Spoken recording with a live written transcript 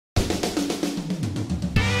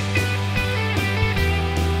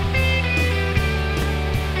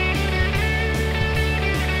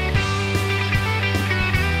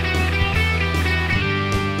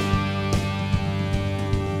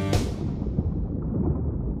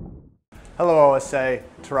Hello OSA,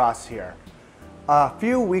 Taras here. A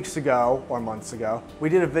few weeks ago, or months ago, we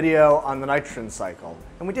did a video on the nitrogen cycle,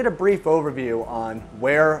 and we did a brief overview on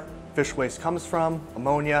where fish waste comes from,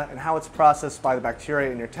 ammonia, and how it's processed by the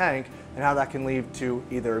bacteria in your tank, and how that can lead to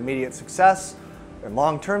either immediate success, and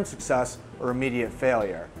long-term success, or immediate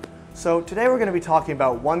failure. So today we're going to be talking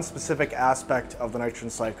about one specific aspect of the nitrogen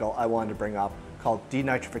cycle I wanted to bring up, called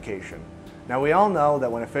denitrification. Now we all know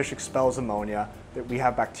that when a fish expels ammonia, that we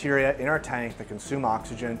have bacteria in our tank that consume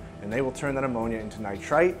oxygen, and they will turn that ammonia into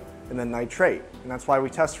nitrite and then nitrate. And that's why we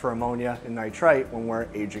test for ammonia and nitrite when we're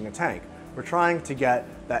aging a tank. We're trying to get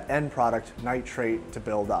that end product nitrate to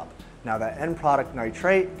build up. Now that end product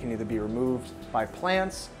nitrate can either be removed by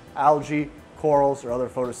plants, algae, corals, or other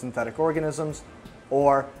photosynthetic organisms,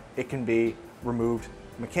 or it can be removed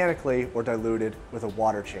mechanically or diluted with a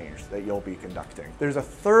water change that you'll be conducting. There's a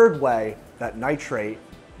third way that nitrate,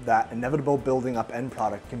 that inevitable building up end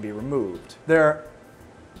product, can be removed. There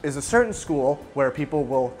is a certain school where people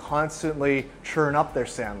will constantly churn up their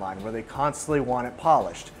sand line, where they constantly want it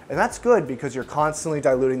polished. And that's good because you're constantly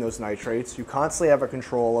diluting those nitrates, you constantly have a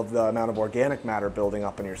control of the amount of organic matter building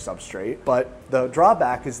up in your substrate. But the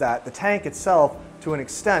drawback is that the tank itself, to an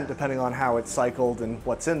extent, depending on how it's cycled and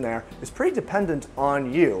what's in there, is pretty dependent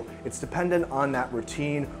on you. It's dependent on that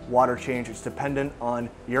routine water change. It's dependent on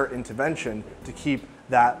your intervention to keep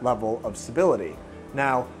that level of stability.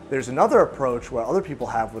 Now, there's another approach where other people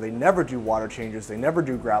have, where they never do water changes, they never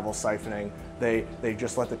do gravel siphoning, they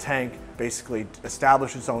just let the tank basically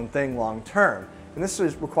establish its own thing long term. And this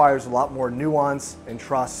requires a lot more nuance and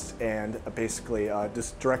trust and basically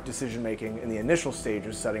just direct decision making in the initial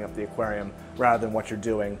stages setting up the aquarium rather than what you're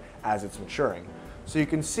doing as it's maturing. So you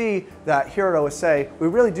can see that here at OSA, we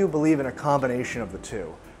really do believe in a combination of the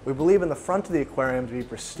two. We believe in the front of the aquarium to be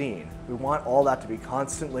pristine. We want all that to be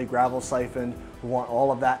constantly gravel siphoned. We want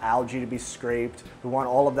all of that algae to be scraped. We want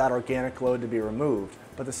all of that organic load to be removed.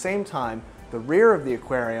 But at the same time, the rear of the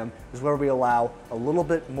aquarium is where we allow a little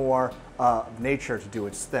bit more nature to do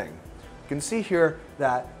its thing. You can see here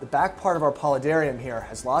that the back part of our polydarium here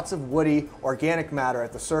has lots of woody organic matter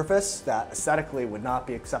at the surface that aesthetically would not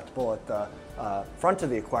be acceptable at the front of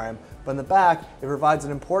the aquarium, but in the back it provides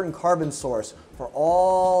an important carbon source for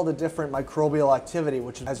all the different microbial activity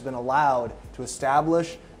which has been allowed to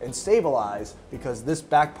establish and stabilize, because this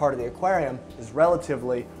back part of the aquarium is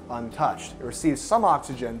relatively untouched. It receives some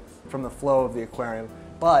oxygen from the flow of the aquarium,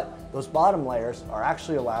 but those bottom layers are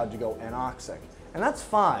actually allowed to go anoxic. And that's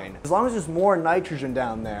fine. As long as there's more nitrogen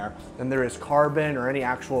down there than there is carbon or any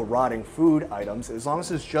actual rotting food items, as long as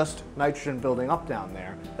there's just nitrogen building up down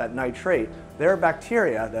there, that nitrate, there are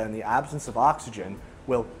bacteria that in the absence of oxygen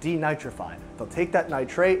will denitrify. They'll take that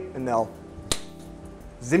nitrate and they'll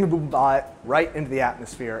zimmy-boom-bah it right into the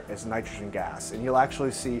atmosphere as nitrogen gas. And you'll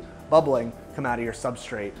actually see bubbling come out of your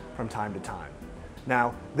substrate from time to time.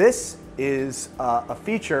 Now, this is a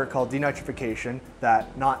feature called denitrification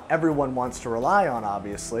that not everyone wants to rely on,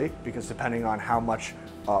 obviously, because depending on how much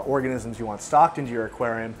organisms you want stocked into your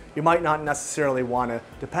aquarium, you might not necessarily want to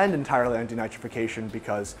depend entirely on denitrification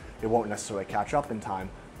because it won't necessarily catch up in time.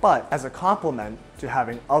 But as a complement to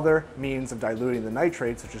having other means of diluting the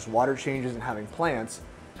nitrates, such as water changes and having plants,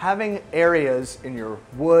 having areas in your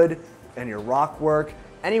wood and your rock work,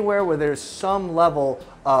 anywhere where there's some level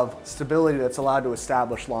of stability that's allowed to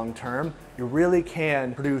establish long term, you really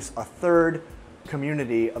can produce a third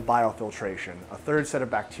community of biofiltration, a third set of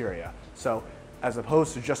bacteria. So as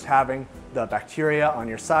opposed to just having the bacteria on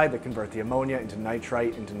your side that convert the ammonia into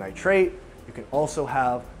nitrite into nitrate, you can also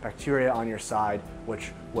have bacteria on your side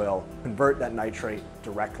which will convert that nitrate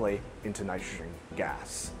directly into nitrogen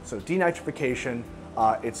gas. So denitrification,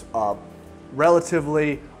 it's a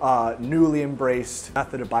relatively newly embraced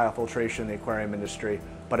method of biofiltration in the aquarium industry,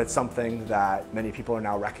 but it's something that many people are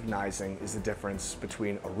now recognizing is the difference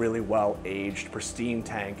between a really well-aged, pristine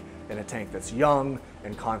tank and a tank that's young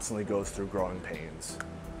and constantly goes through growing pains.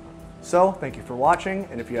 So, thank you for watching,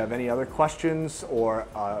 and if you have any other questions or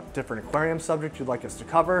different aquarium subject you'd like us to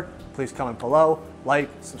cover, please comment below, like,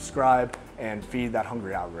 subscribe, and feed that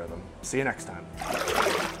hungry algorithm. See you next time.